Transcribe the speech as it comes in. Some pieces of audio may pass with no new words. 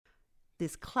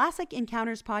This Classic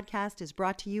Encounters podcast is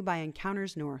brought to you by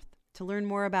Encounters North. To learn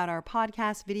more about our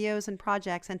podcasts, videos, and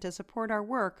projects, and to support our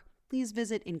work, please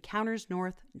visit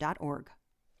encountersnorth.org.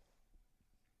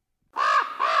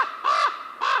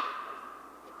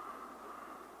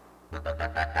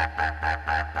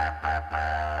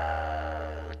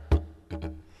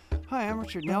 Hi, I'm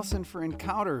Richard Nelson for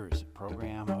Encounters, a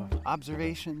program of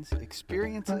observations,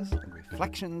 experiences, and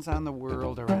reflections on the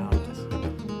world around us.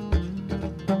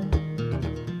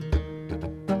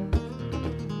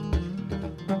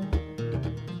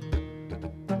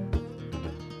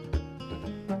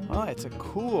 Well, it's a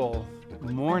cool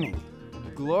morning,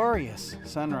 glorious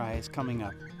sunrise coming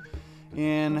up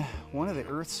in one of the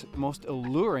Earth's most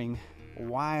alluring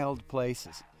wild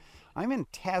places. I'm in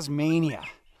Tasmania.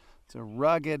 It's a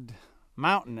rugged,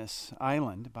 mountainous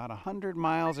island about 100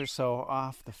 miles or so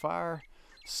off the far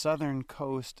southern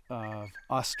coast of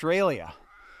Australia.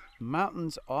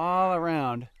 Mountains all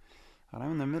around, and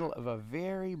I'm in the middle of a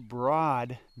very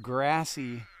broad,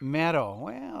 grassy meadow.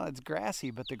 Well, it's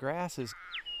grassy, but the grass is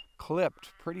clipped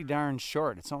pretty darn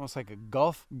short. It's almost like a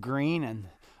Gulf green, and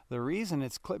the reason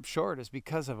it's clipped short is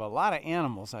because of a lot of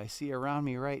animals I see around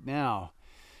me right now.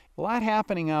 A lot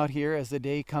happening out here as the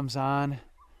day comes on.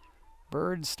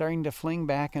 Birds starting to fling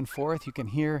back and forth. You can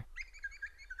hear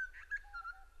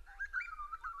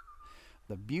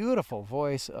the beautiful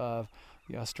voice of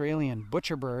the Australian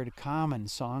butcherbird, common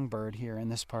songbird here in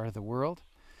this part of the world.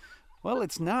 Well,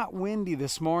 it's not windy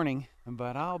this morning,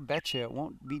 but I'll bet you it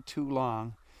won't be too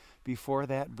long before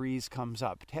that breeze comes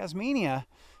up. Tasmania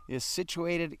is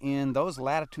situated in those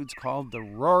latitudes called the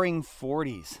Roaring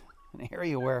Forties, an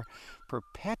area where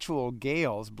perpetual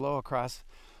gales blow across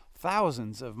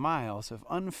thousands of miles of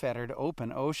unfettered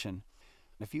open ocean.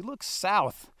 If you look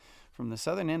south from the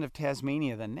southern end of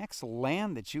Tasmania, the next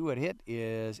land that you would hit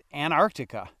is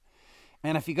Antarctica.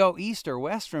 And if you go east or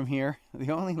west from here,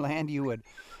 the only land you would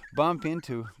bump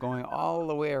into going all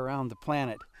the way around the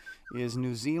planet is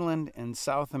New Zealand and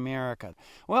South America.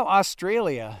 Well,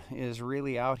 Australia is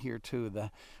really out here too.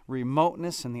 The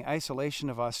remoteness and the isolation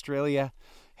of Australia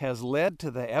has led to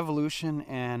the evolution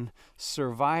and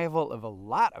survival of a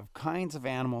lot of kinds of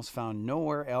animals found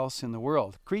nowhere else in the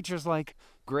world. Creatures like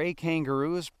gray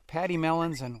kangaroos,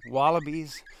 pademelons, and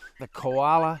wallabies, the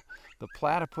koala, the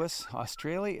platypus.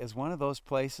 Australia is one of those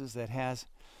places that has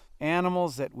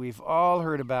animals that we've all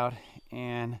heard about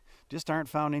and just aren't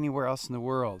found anywhere else in the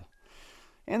world.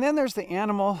 And then there's the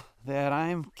animal that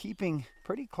I'm keeping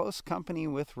pretty close company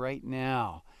with right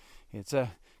now. It's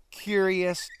a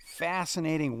curious,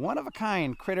 fascinating,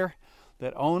 one-of-a-kind critter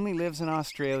that only lives in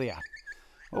Australia.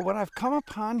 Well, what I've come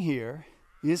upon here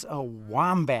is a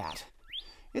wombat.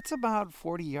 It's about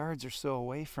 40 yards or so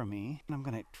away from me, and I'm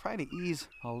going to try to ease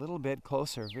a little bit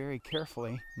closer very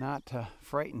carefully, not to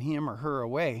frighten him or her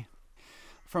away.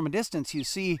 From a distance, you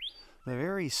see the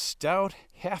very stout,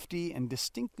 hefty, and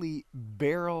distinctly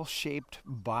barrel-shaped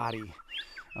body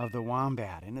of the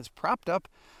wombat, and it's propped up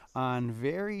on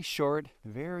very short,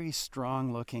 very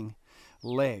strong-looking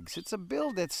legs. It's a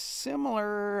build that's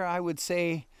similar, I would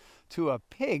say, to a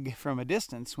pig from a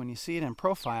distance when you see it in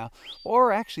profile,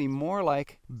 or actually more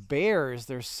like bears.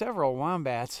 There's several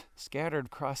wombats scattered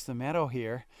across the meadow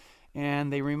here,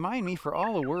 and they remind me for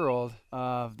all the world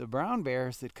of the brown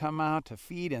bears that come out to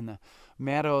feed in the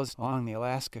meadows along the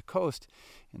Alaska coast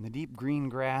in the deep green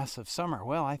grass of summer.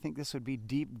 Well, I think this would be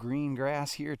deep green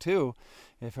grass here too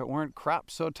if it weren't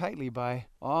cropped so tightly by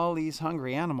all these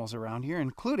hungry animals around here,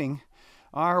 including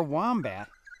our wombat.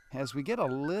 As we get a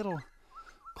little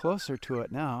closer to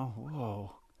it now,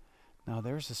 whoa, now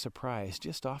there's a surprise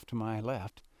just off to my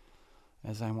left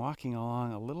as I'm walking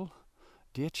along a little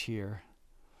ditch here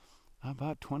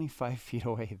about 25 feet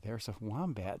away. There's a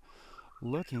wombat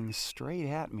looking straight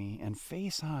at me and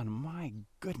face on. My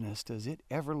goodness, does it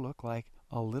ever look like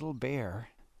a little bear?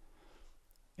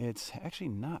 It's actually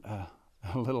not a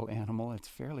little animal. It's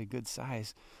fairly good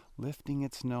size, lifting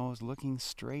its nose, looking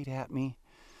straight at me.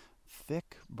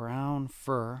 Thick brown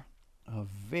fur, a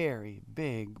very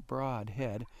big broad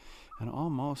head, and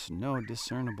almost no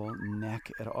discernible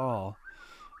neck at all.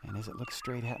 And as it looks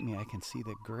straight at me, I can see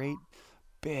the great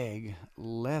big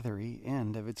leathery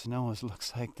end of its nose.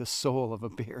 Looks like the sole of a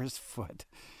bear's foot.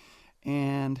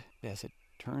 And as it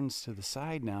turns to the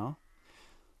side now,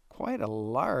 quite a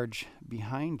large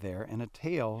behind there, and a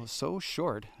tail so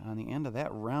short on the end of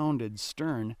that rounded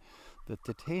stern that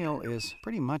the tail is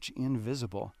pretty much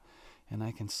invisible. And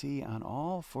I can see on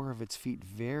all four of its feet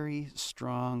very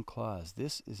strong claws.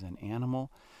 This is an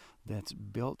animal that's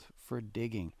built for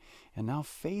digging. And now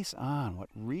face on, what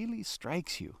really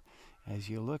strikes you as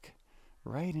you look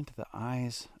right into the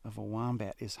eyes of a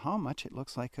wombat is how much it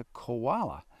looks like a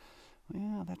koala.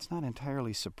 Well, that's not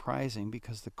entirely surprising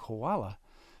because the koala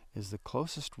is the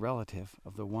closest relative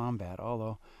of the wombat,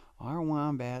 although our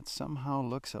wombat somehow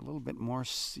looks a little bit more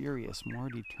serious, more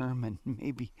determined,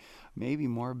 maybe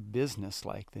more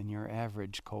businesslike than your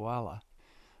average koala.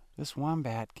 This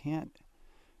wombat can't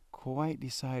quite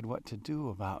decide what to do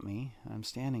about me. I'm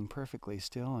standing perfectly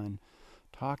still and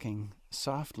talking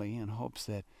softly in hopes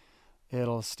that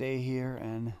it'll stay here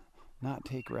and not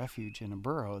take refuge in a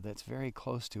burrow that's very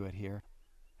close to it here.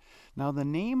 Now the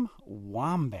name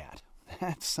wombat,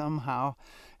 that somehow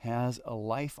has a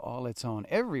life all its own.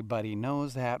 Everybody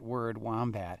knows that word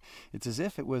wombat. It's as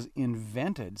if it was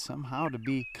invented somehow to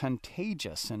be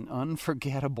contagious and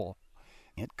unforgettable.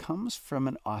 It comes from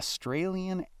an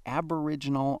Australian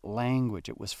Aboriginal language.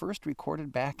 It was first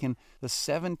recorded back in the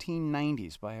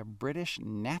 1790s by a British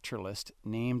naturalist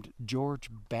named George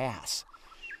Bass.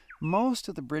 Most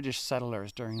of the British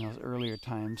settlers during those earlier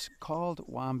times called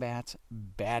wombats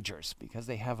badgers because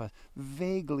they have a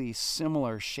vaguely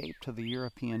similar shape to the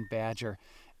European badger,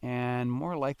 and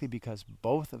more likely because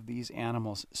both of these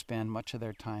animals spend much of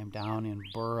their time down in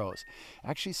burrows.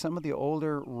 Actually, some of the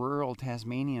older rural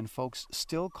Tasmanian folks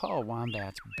still call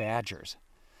wombats badgers.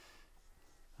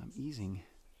 I'm easing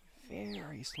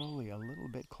very slowly a little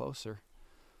bit closer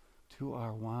to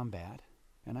our wombat,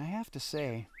 and I have to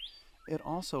say, it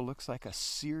also looks like a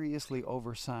seriously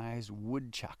oversized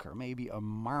woodchuck, or maybe a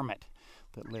marmot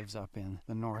that lives up in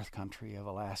the North Country of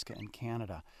Alaska and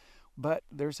Canada. But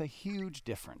there's a huge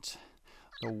difference.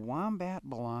 The wombat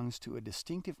belongs to a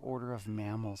distinctive order of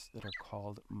mammals that are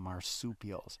called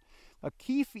marsupials. A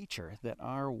key feature that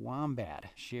our wombat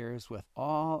shares with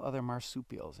all other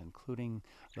marsupials, including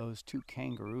those two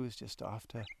kangaroos just off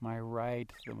to my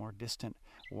right, the more distant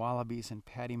wallabies and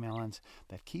pademelons,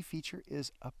 that key feature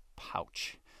is a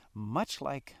pouch, much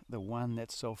like the one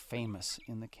that's so famous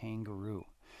in the kangaroo.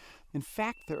 In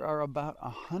fact, there are about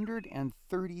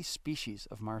 130 species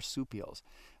of marsupials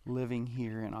living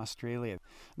here in Australia.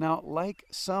 Now, like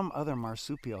some other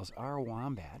marsupials, our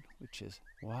wombat, which is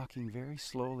walking very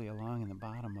slowly along in the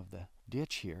bottom of the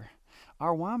ditch here,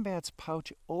 our wombat's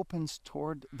pouch opens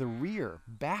toward the rear,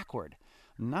 backward,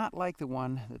 not like the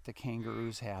one that the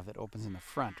kangaroos have that opens in the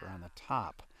front or on the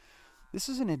top. This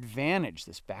is an advantage,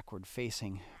 this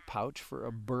backward-facing pouch, for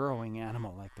a burrowing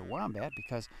animal like the wombat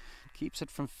because it keeps it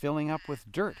from filling up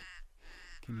with dirt.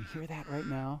 Can you hear that right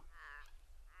now?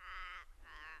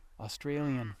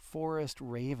 Australian forest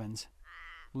ravens.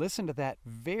 Listen to that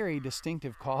very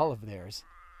distinctive call of theirs.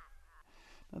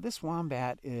 Now, this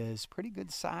wombat is pretty good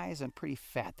size and pretty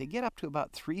fat. They get up to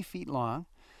about 3 feet long,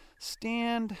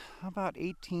 stand about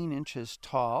 18 inches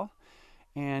tall,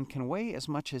 and can weigh as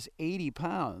much as 80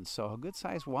 pounds. So a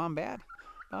good-sized wombat,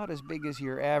 about as big as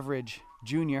your average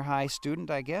junior high student,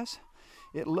 I guess.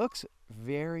 It looks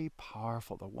very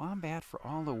powerful. The wombat, for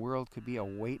all the world, could be a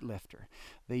weightlifter.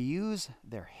 They use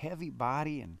their heavy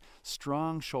body and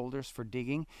strong shoulders for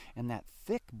digging, and that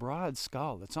thick, broad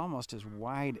skull that's almost as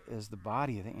wide as the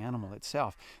body of the animal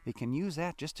itself. They can use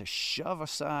that just to shove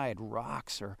aside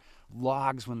rocks or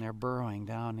logs when they're burrowing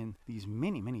down in these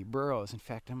many, many burrows. In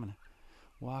fact, I'm going to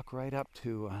walk right up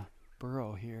to a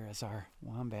burrow here as our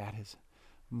wombat is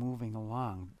moving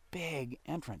along. Big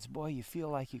entrance. Boy, you feel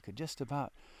like you could just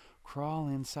about crawl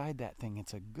inside that thing.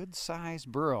 It's a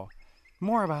good-sized burrow.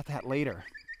 More about that later.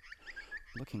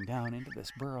 Looking down into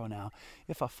this burrow now,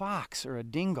 if a fox or a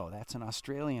dingo, that's an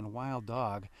Australian wild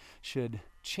dog, should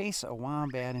chase a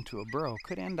wombat into a burrow,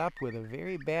 could end up with a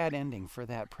very bad ending for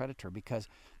that predator because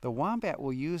the wombat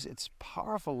will use its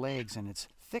powerful legs and its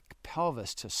thick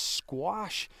pelvis to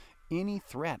squash any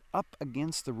threat up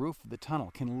against the roof of the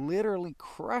tunnel, can literally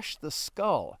crush the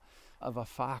skull of a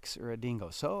fox or a dingo.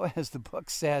 So, as the book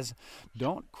says,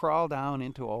 don't crawl down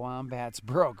into a wombat's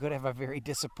burrow. Could have a very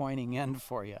disappointing end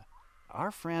for you.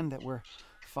 Our friend that we're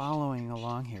following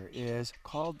along here is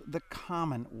called the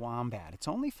common wombat. It's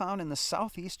only found in the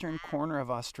southeastern corner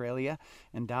of Australia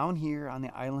and down here on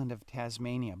the island of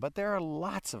Tasmania. But there are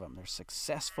lots of them. They're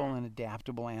successful and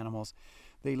adaptable animals.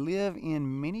 They live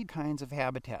in many kinds of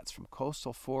habitats, from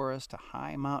coastal forests to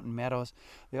high mountain meadows.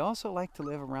 They also like to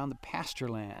live around the pasture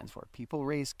lands where people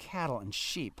raise cattle and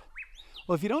sheep.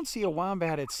 Well, if you don't see a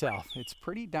wombat itself, it's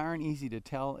pretty darn easy to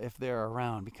tell if they're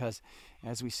around because,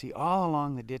 as we see all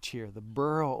along the ditch here, the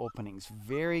burrow opening's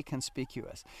very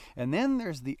conspicuous. And then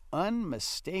there's the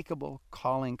unmistakable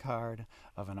calling card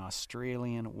of an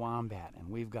Australian wombat, and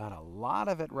we've got a lot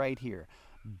of it right here.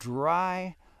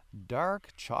 Dry,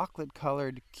 dark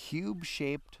chocolate-colored,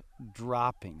 cube-shaped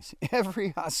droppings.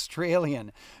 Every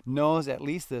Australian knows at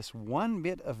least this one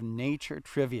bit of nature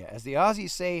trivia. As the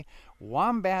Aussies say,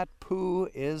 wombat poo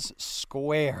is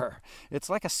square. It's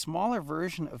like a smaller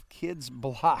version of kids'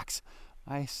 blocks.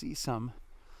 I see some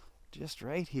just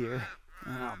right here.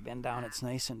 And I'll bend down. It's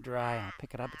nice and dry. I'll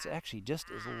pick it up. It's actually just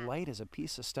as light as a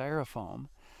piece of styrofoam.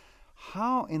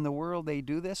 How in the world they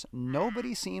do this,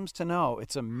 nobody seems to know.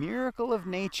 It's a miracle of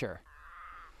nature.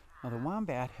 Now the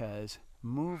wombat has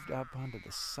moved up onto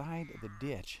the side of the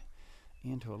ditch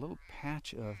into a little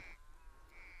patch of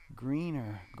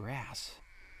greener grass,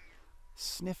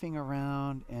 sniffing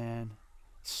around and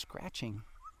scratching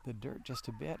the dirt just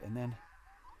a bit, and then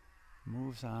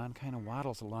moves on, kind of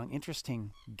waddles along.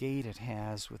 Interesting gait it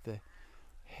has, with the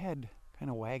head kind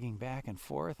of wagging back and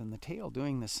forth and the tail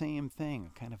doing the same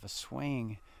thing, kind of a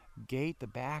swaying gait, the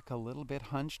back a little bit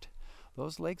hunched.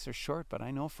 Those legs are short, but I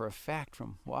know for a fact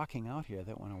from walking out here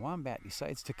that when a wombat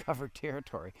decides to cover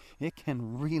territory, it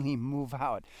can really move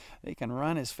out. They can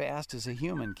run as fast as a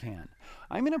human can.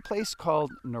 I'm in a place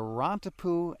called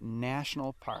Narantapu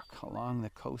National Park along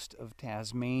the coast of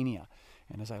Tasmania.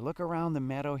 And as I look around the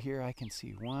meadow here, I can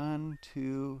see 1,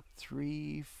 2,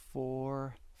 3,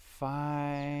 4,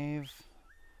 5.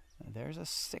 There's a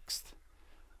 6th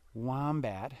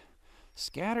wombat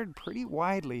scattered pretty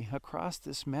widely across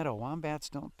this meadow. Wombats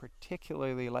don't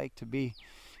particularly like to be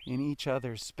in each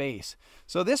other's space.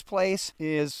 So this place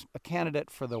is a candidate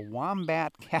for the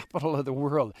wombat capital of the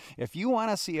world. If you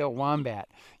want to see a wombat,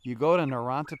 you go to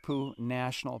Narantapu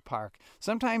National Park.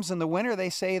 Sometimes in the winter they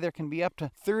say there can be up to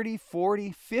 30,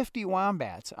 40, 50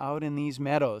 wombats out in these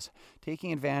meadows,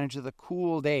 taking advantage of the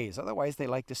cool days. Otherwise they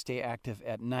like to stay active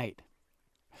at night.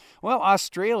 Well,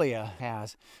 Australia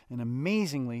has an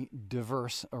amazingly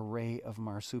diverse array of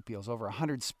marsupials, over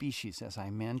 100 species, as I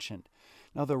mentioned.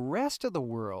 Now, the rest of the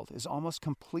world is almost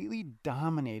completely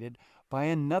dominated by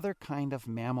another kind of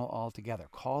mammal altogether,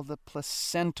 called the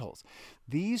placentals.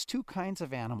 These two kinds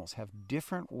of animals have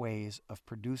different ways of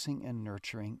producing and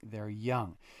nurturing their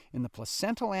young. In the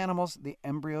placental animals, the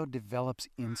embryo develops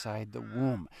inside the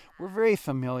womb. We're very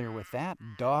familiar with that.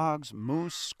 Dogs,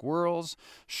 moose, squirrels,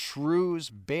 shrews,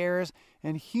 bears,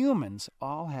 and humans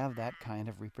all have that kind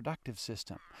of reproductive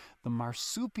system. The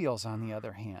marsupials, on the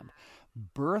other hand,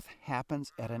 birth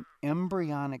happens at an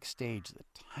embryonic stage. The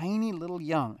tiny little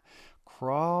young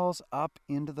crawls up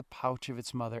into the pouch of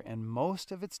its mother, and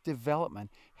most of its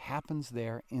development happens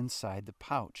there inside the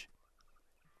pouch.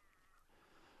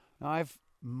 Now, I've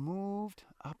moved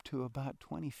up to about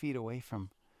 20 feet away from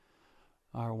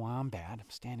our wombat. I'm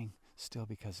standing still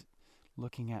because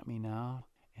looking at me now,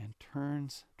 and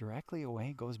turns directly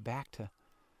away, goes back to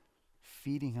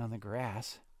feeding on the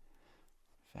grass.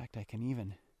 In fact, I can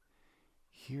even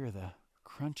hear the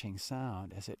crunching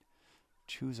sound as it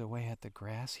chews away at the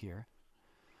grass here.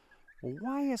 Well,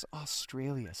 why is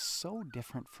Australia so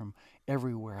different from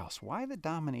everywhere else? Why the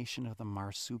domination of the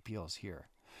marsupials here?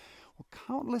 Well,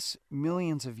 countless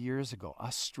millions of years ago,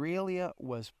 Australia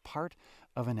was part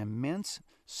of an immense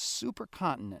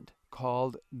supercontinent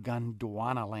called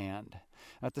Gondwanaland.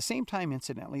 At the same time,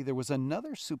 incidentally, there was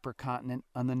another supercontinent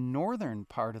on the northern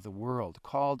part of the world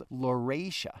called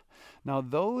Laurasia. Now,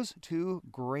 those two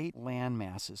great land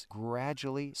masses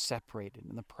gradually separated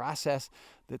in the process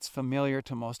that's familiar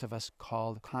to most of us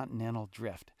called continental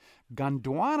drift.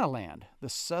 Gondwanaland, the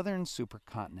southern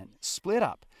supercontinent, split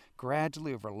up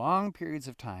gradually over long periods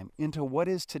of time into what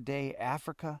is today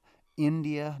Africa,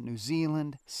 India, New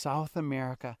Zealand, South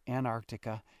America,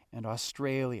 Antarctica, and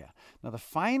Australia. Now, the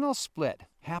final split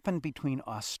happened between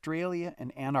Australia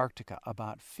and Antarctica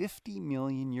about 50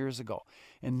 million years ago.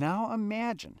 And now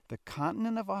imagine the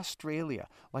continent of Australia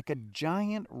like a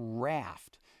giant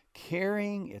raft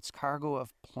carrying its cargo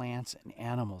of plants and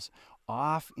animals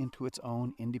off into its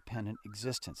own independent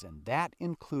existence, and that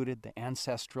included the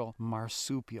ancestral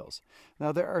marsupials.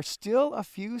 Now, there are still a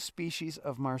few species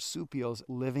of marsupials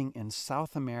living in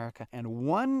South America and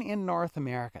one in North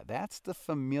America. That's the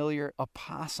familiar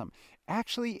opossum.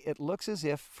 Actually, it looks as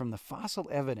if, from the fossil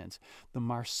evidence, the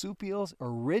marsupials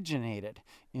originated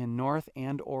in North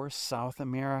and or South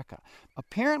America.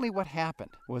 Apparently what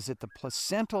happened was that the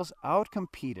placentals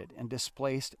outcompeted and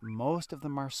displaced most of the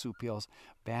marsupials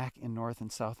back in North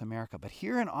and South America. But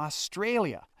here in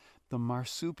Australia, the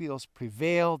marsupials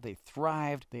prevailed, they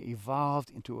thrived, they evolved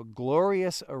into a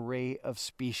glorious array of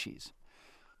species.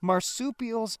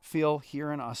 Marsupials fill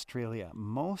here in Australia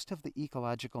most of the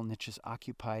ecological niches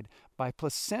occupied by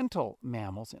placental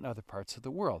mammals in other parts of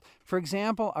the world. For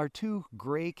example, our two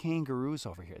gray kangaroos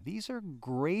over here. These are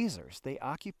grazers. They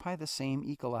occupy the same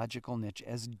ecological niche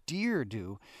as deer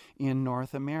do in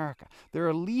North America. There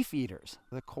are leaf eaters,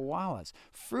 the koalas,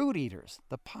 fruit eaters,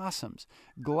 the possums,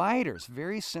 gliders,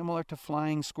 very similar to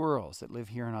flying squirrels that live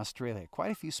here in Australia.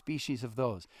 Quite a few species of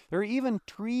those. There are even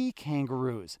tree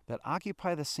kangaroos that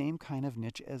occupy the same kind of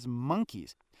niche as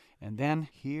monkeys. And then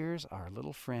here's our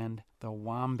little friend, the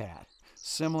wombat,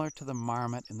 similar to the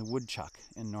marmot and the woodchuck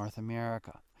in North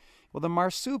America. Well, the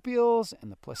marsupials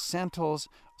and the placentals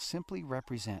simply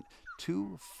represent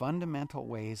two fundamental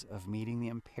ways of meeting the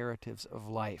imperatives of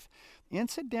life.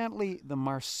 Incidentally, the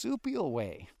marsupial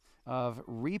way of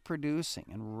reproducing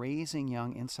and raising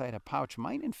young inside a pouch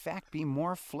might in fact be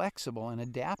more flexible and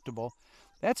adaptable.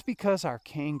 That's because our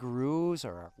kangaroos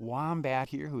or our wombat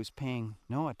here, who's paying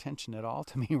no attention at all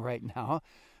to me right now,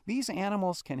 these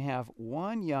animals can have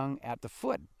one young at the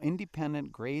foot,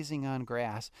 independent, grazing on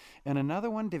grass, and another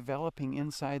one developing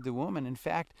inside the womb. And in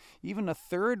fact, even a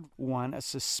third one, a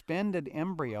suspended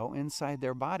embryo inside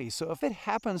their body. So if it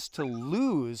happens to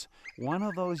lose one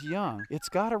of those young, it's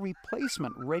got a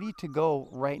replacement ready to go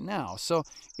right now. So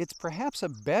it's perhaps a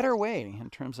better way in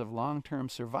terms of long-term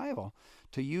survival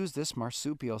to use this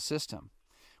marsupial system.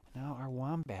 Now our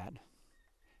wombat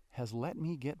has let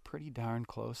me get pretty darn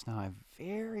close. Now I've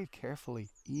very carefully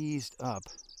eased up.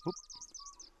 Oop.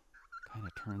 Kind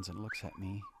of turns and looks at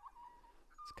me.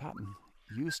 It's gotten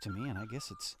used to me, and I guess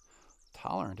it's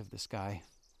tolerant of this guy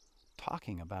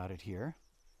talking about it here.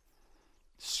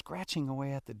 Scratching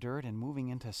away at the dirt and moving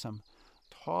into some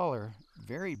taller,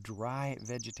 very dry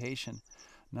vegetation.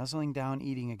 Nuzzling down,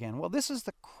 eating again. Well, this is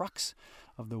the crux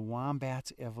of the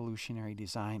wombat's evolutionary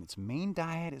design. Its main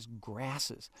diet is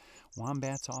grasses.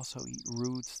 Wombats also eat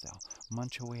roots. They'll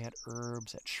munch away at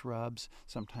herbs, at shrubs.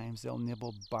 Sometimes they'll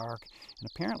nibble bark. And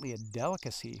apparently a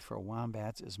delicacy for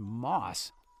wombats is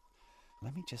moss.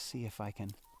 Let me just see if I can...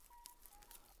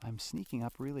 I'm sneaking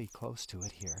up really close to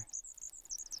it here.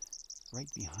 Right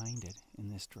behind it in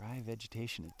this dry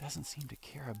vegetation. It doesn't seem to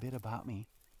care a bit about me.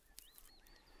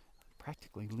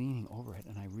 Practically leaning over it,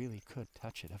 and I really could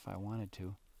touch it if I wanted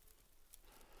to.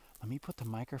 Let me put the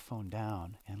microphone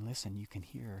down and listen. You can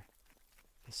hear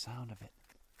the sound of it.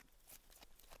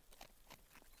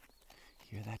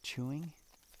 Hear that chewing?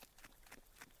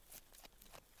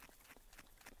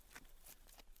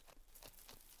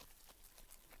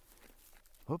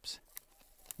 Oops.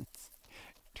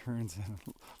 Turns and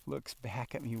looks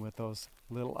back at me with those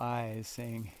little eyes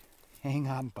saying, "Hang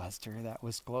on, Buster, that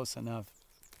was close enough."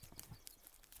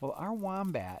 Well, our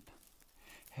wombat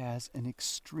has an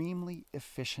extremely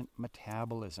efficient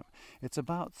metabolism. It's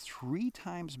about 3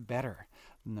 times better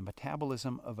than the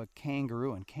metabolism of a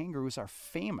kangaroo, and kangaroos are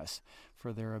famous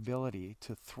for their ability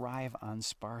to thrive on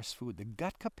sparse food. The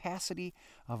gut capacity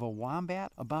of a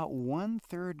wombat, about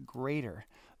 1/3 greater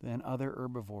than other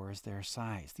herbivores their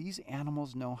size. These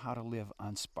animals know how to live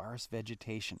on sparse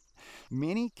vegetation.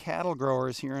 Many cattle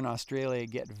growers here in Australia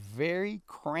get very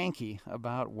cranky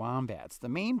about wombats. The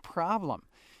main problem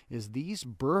is these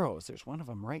burrows. There's one of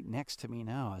them right next to me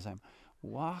now as I'm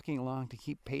walking along to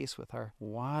keep pace with our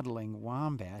waddling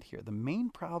wombat here. The main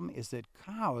problem is that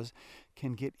cows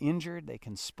can get injured. They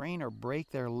can sprain or break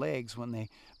their legs when they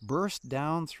burst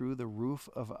down through the roof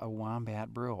of a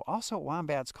wombat burrow. Also,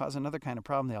 wombats cause another kind of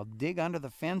problem. They'll dig under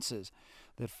the fences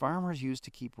that farmers use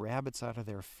to keep rabbits out of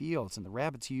their fields, and the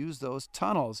rabbits use those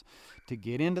tunnels to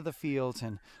get into the fields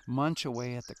and munch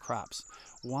away at the crops.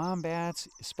 Wombats,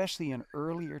 especially in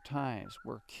earlier times,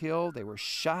 were killed. They were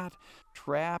shot,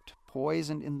 trapped,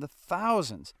 poisoned in the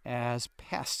thousands as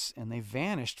pests, and they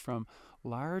vanished from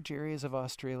large areas of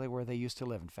Australia where they used to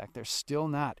live. In fact, they're still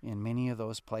not in many of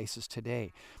those places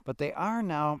today, but they are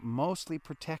now mostly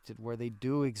protected where they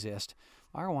do exist.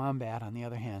 Our wombat, on the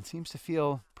other hand, seems to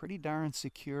feel pretty darn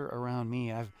secure around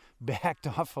me. I've backed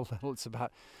off a little. It's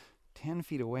about 10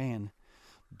 feet away and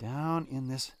down in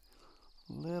this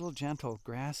little gentle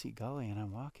grassy gully, and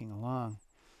I'm walking along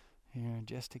here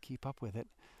just to keep up with it.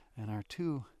 And our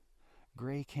 2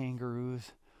 gray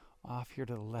kangaroos off here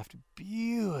to the left.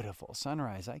 Beautiful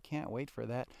sunrise. I can't wait for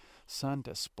that sun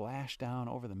to splash down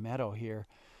over the meadow here.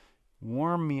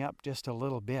 Warm me up just a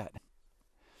little bit.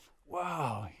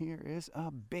 Wow, here is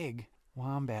a big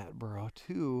wombat burrow.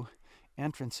 2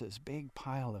 entrances, big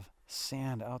pile of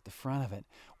sand out the front of it.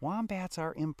 Wombats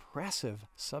are impressive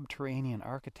subterranean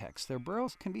architects. Their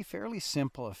burrows can be fairly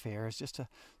simple affairs, just a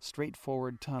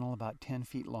straightforward tunnel about 10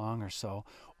 feet long or so,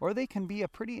 or they can be a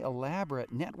pretty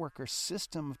elaborate network or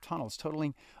system of tunnels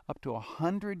totaling up to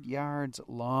 100 yards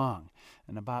long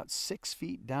and about 6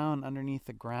 feet down underneath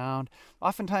the ground.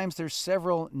 Oftentimes there's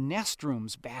several nest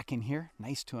rooms back in here,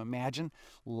 nice to imagine,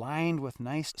 lined with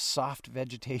nice soft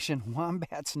vegetation.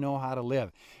 Wombats know how to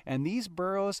live, and these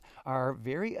burrows are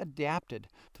very adapted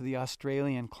to the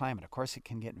Australian climate. Of course, it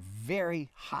can get very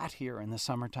hot here in the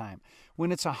summertime.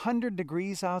 When it's 100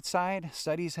 degrees outside,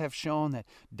 studies have shown that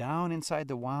down inside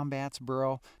the wombat's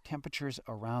burrow, temperatures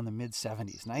around the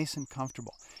mid-70s, nice and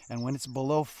comfortable. And when it's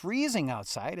below freezing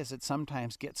outside, as it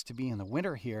sometimes gets to be in the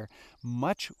winter here,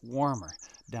 much warmer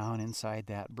down inside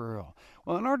that burrow.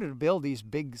 Well, in order to build these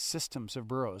big systems of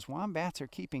burrows, wombats are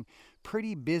keeping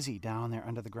pretty busy down there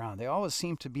under the ground. They always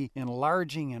seem to be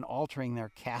enlarging and altering their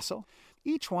castle.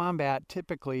 Each wombat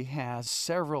typically has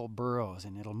several burrows,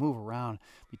 and it'll move around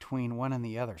between one and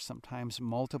the other, sometimes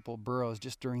multiple burrows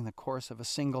just during the course of a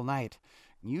single night.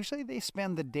 Usually they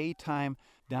spend the daytime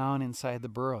down inside the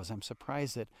burrows. I'm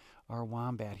surprised that our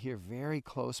wombat here, very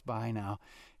close by now,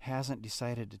 hasn't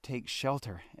decided to take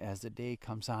shelter as the day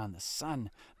comes on. The sun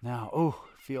now,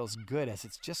 feels good as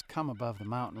it's just come above the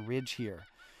mountain ridge here.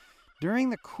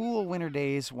 During the cool winter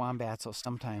days, wombats will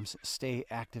sometimes stay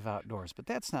active outdoors, but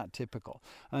that's not typical.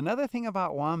 Another thing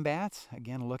about wombats,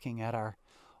 again looking at our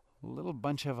little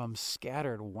bunch of them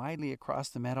scattered widely across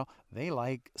the meadow, they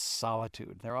like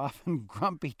solitude. They're often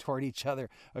grumpy toward each other,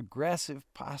 aggressive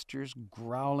postures,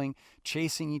 growling,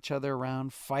 chasing each other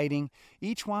around, fighting.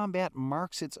 Each wombat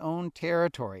marks its own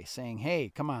territory, saying,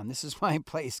 "Hey, come on, this is my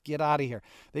place, get out of here."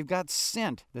 They've got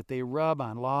scent that they rub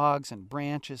on logs and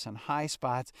branches and high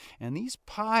spots, and these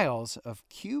piles of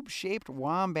cube-shaped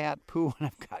wombat poo, and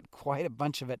I've got quite a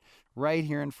bunch of it right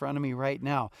here in front of me right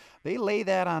now. They lay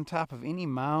that on top of any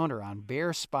mound or on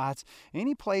bare spots,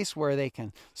 any place where they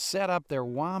can set up their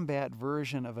wombat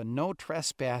version of a no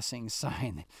trespassing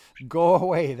sign. Go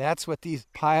away. That's what these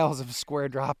piles of square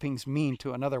droppings mean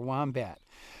to another wombat.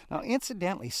 Now,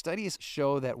 incidentally, studies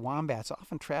show that wombats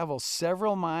often travel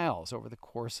several miles over the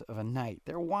course of a night.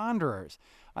 They're wanderers.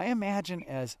 I imagine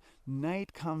as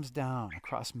night comes down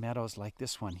across meadows like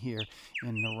this one here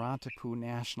in Narantapoo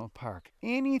National Park,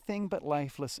 anything but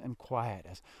lifeless and quiet,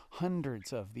 as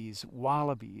hundreds of these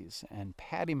wallabies and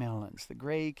pademelons, the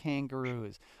gray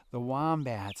kangaroos, the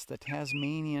wombats, the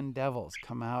Tasmanian devils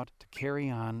come out to carry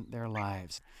on their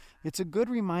lives. It's a good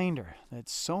reminder that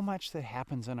so much that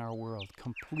happens in our world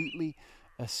completely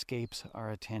escapes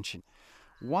our attention.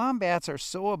 Wombats are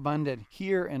so abundant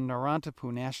here in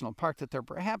Narantapoo National Park that they're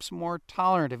perhaps more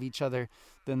tolerant of each other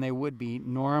than they would be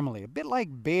normally. A bit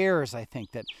like bears, I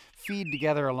think, that feed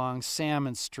together along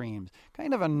salmon streams.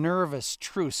 Kind of a nervous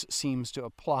truce seems to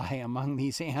apply among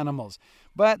these animals.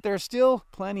 But there's still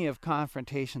plenty of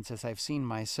confrontations, as I've seen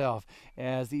myself,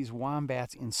 as these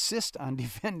wombats insist on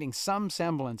defending some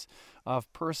semblance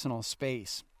of personal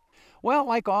space. Well,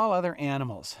 like all other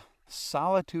animals,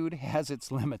 solitude has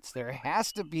its limits. There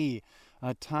has to be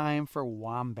a time for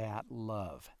wombat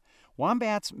love.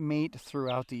 Wombats mate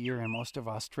throughout the year in most of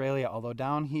Australia, although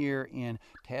down here in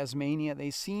Tasmania, they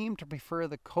seem to prefer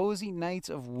the cozy nights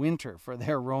of winter for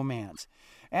their romance.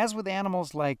 As with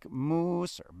animals like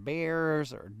moose or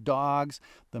bears or dogs,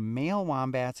 the male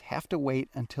wombats have to wait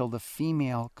until the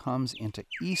female comes into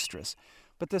estrus.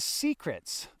 But the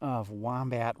secrets of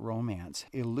wombat romance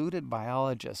eluded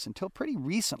biologists until pretty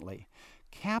recently.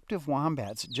 Captive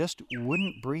wombats just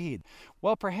wouldn't breed.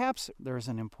 Well, perhaps there's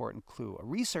an important clue. A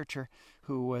researcher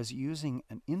who was using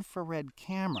an infrared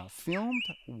camera filmed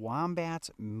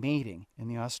wombats mating in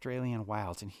the Australian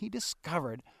wilds, and he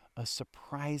discovered a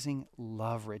surprising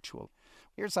love ritual.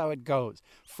 Here's how it goes.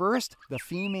 First, the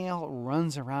female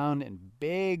runs around in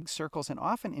big circles and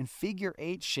often in figure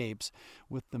 8 shapes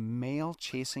with the male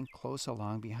chasing close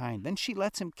along behind. Then she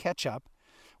lets him catch up.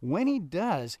 When he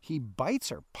does, he bites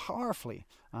her powerfully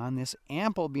on this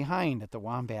ample behind that the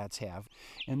wombats have.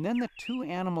 And then the two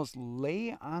animals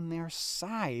lay on their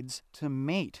sides to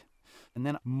mate. And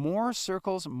then more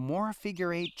circles, more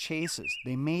figure 8 chases.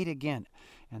 They mate again.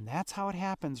 And that's how it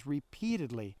happens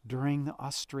repeatedly during the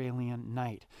Australian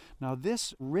night. Now,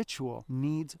 this ritual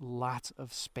needs lots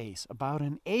of space, about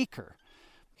an acre.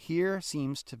 Here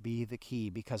seems to be the key,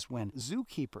 because when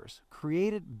zookeepers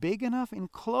created big enough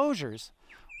enclosures,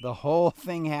 the whole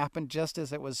thing happened just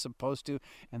as it was supposed to,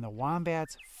 and the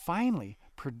wombats finally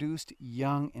produced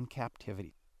young in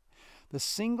captivity. The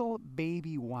single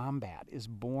baby wombat is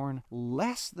born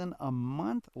less than a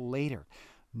month later.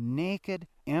 naked,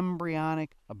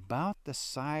 embryonic, about the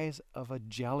size of a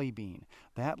jelly bean.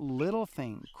 That little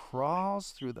thing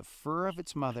crawls through the fur of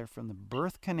its mother from the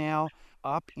birth canal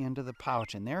up into the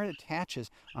pouch, and there it attaches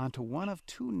onto one of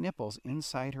two nipples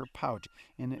inside her pouch,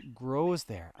 and it grows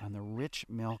there on the rich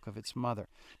milk of its mother.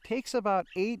 Takes about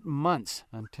 8 months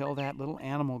until that little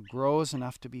animal grows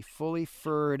enough to be fully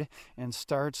furred and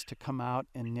starts to come out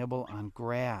and nibble on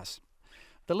grass.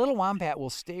 The little wombat will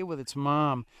stay with its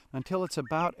mom until it's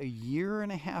about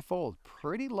 1.5 years old.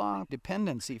 Pretty long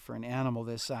dependency for an animal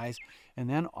this size, and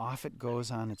then off it goes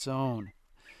on its own.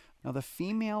 Now, the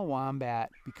female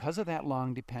wombat, because of that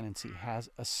long dependency, has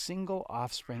a single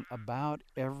offspring about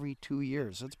every 2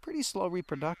 years. So it's a pretty slow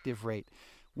reproductive rate.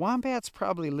 Wombats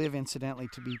probably live, incidentally,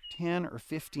 to be 10 or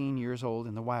 15 years old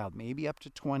in the wild, maybe up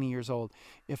to 20 years old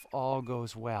if all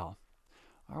goes well.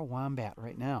 Our wombat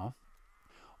right now,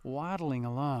 waddling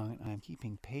along, and I'm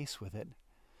keeping pace with it.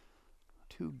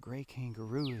 2 gray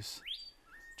kangaroos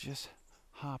just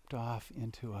hopped off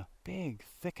into a big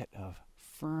thicket of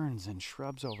ferns and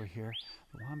shrubs over here.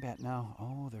 The wombat now,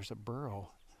 oh, there's a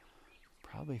burrow.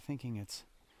 Probably thinking it's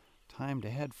time to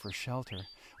head for shelter.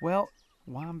 Well,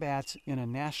 wombats in a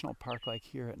national park like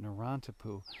here at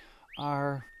Narantapu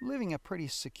are living a pretty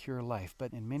secure life,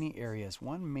 but in many areas,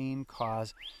 one main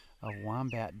cause of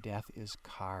wombat death is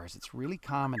cars. It's really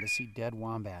common to see dead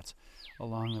wombats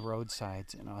along the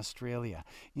roadsides in Australia.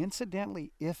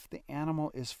 Incidentally, if the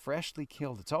animal is freshly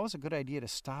killed, it's always a good idea to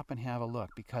stop and have a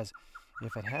look, because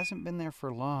if it hasn't been there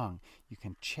for long, you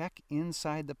can check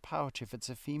inside the pouch if it's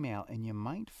a female, and you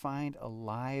might find a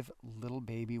live little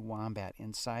baby wombat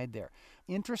inside there.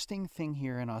 Interesting thing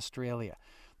here in Australia,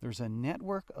 there's a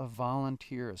network of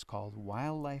volunteers called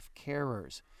wildlife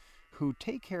carers who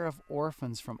take care of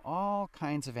orphans from all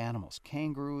kinds of animals: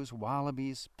 kangaroos,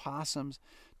 wallabies, possums,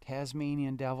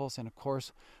 Tasmanian devils, and of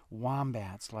course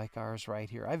wombats like ours right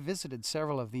here. I've visited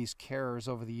several of these carers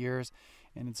over the years,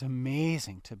 and it's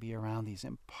amazing to be around these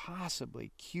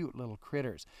impossibly cute little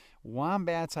critters.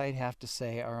 Wombats, I'd have to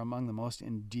say, are among the most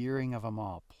endearing of them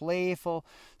all. Playful,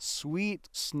 sweet,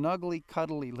 snuggly,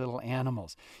 cuddly little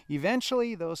animals.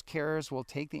 Eventually, those carers will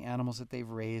take the animals that they've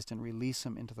raised and release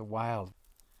them into the wild.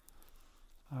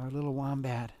 Our little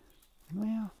wombat,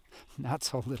 well, not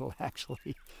so little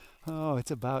actually. Oh,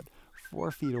 it's about 4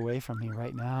 feet away from me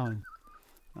right now, and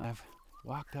I've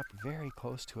walked up very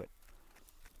close to it,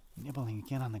 nibbling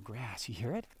again on the grass. You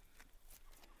hear it?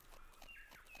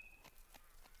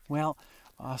 Well,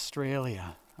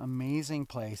 Australia, amazing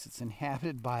place. It's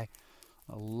inhabited by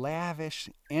a lavish,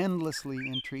 endlessly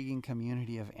intriguing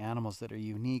community of animals that are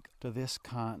unique to this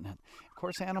continent. Of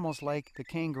course, animals like the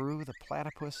kangaroo, the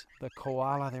platypus, the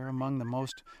koala, they're among the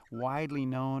most widely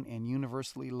known and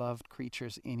universally loved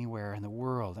creatures anywhere in the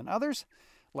world. And others,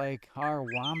 like our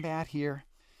wombat here,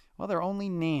 well, they're only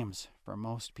names for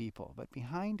most people. But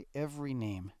behind every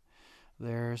name,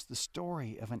 there's the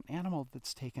story of an animal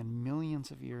that's taken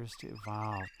millions of years to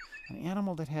evolve. An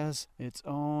animal that has its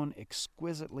own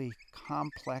exquisitely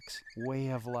complex way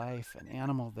of life. An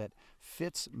animal that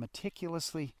fits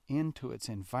meticulously into its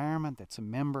environment, that's a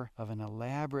member of an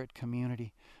elaborate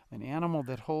community. An animal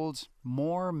that holds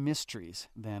more mysteries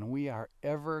than we are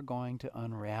ever going to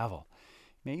unravel.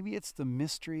 Maybe it's the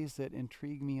mysteries that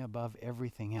intrigue me above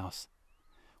everything else.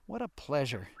 What a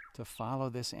pleasure to follow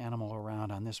this animal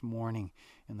around on this morning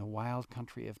in the wild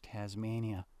country of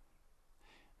Tasmania.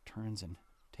 Turns and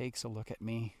takes a look at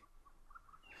me.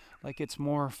 Like its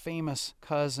more famous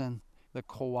cousin, the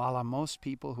koala, most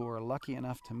people who are lucky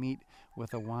enough to meet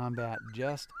with a wombat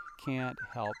just can't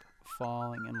help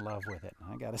falling in love with it.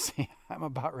 I gotta say, I'm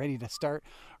about ready to start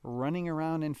running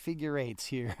around in figure eights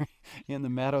here in the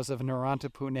meadows of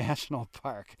Narantapu National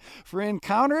Park. For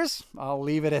Encounters, I'll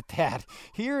leave it at that.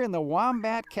 Here in the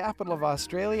wombat capital of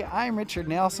Australia, I'm Richard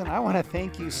Nelson. I want to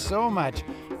thank you so much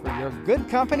for your good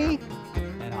company,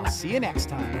 and I'll see you next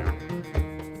time.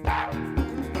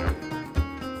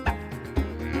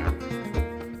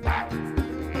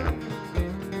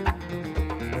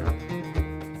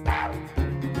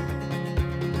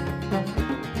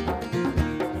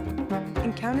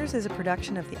 Encounters is a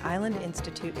production of the Island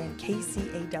Institute and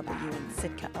KCAW in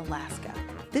Sitka, Alaska.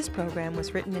 This program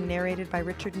was written and narrated by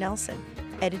Richard Nelson,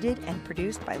 edited and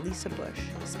produced by Lisa Bush.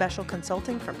 Special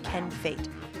consulting from Ken Fate.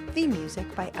 Theme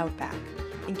music by Outback.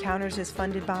 Encounters is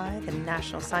funded by the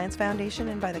National Science Foundation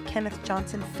and by the Kenneth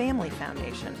Johnson Family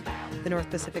Foundation, the North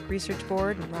Pacific Research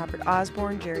Board, and Robert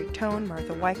Osborne, Jerry Tone,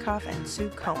 Martha Wyckoff, and Sue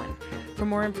Cohen. For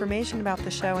more information about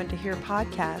the show and to hear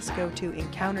podcasts, go to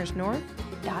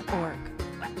encountersnorth.org.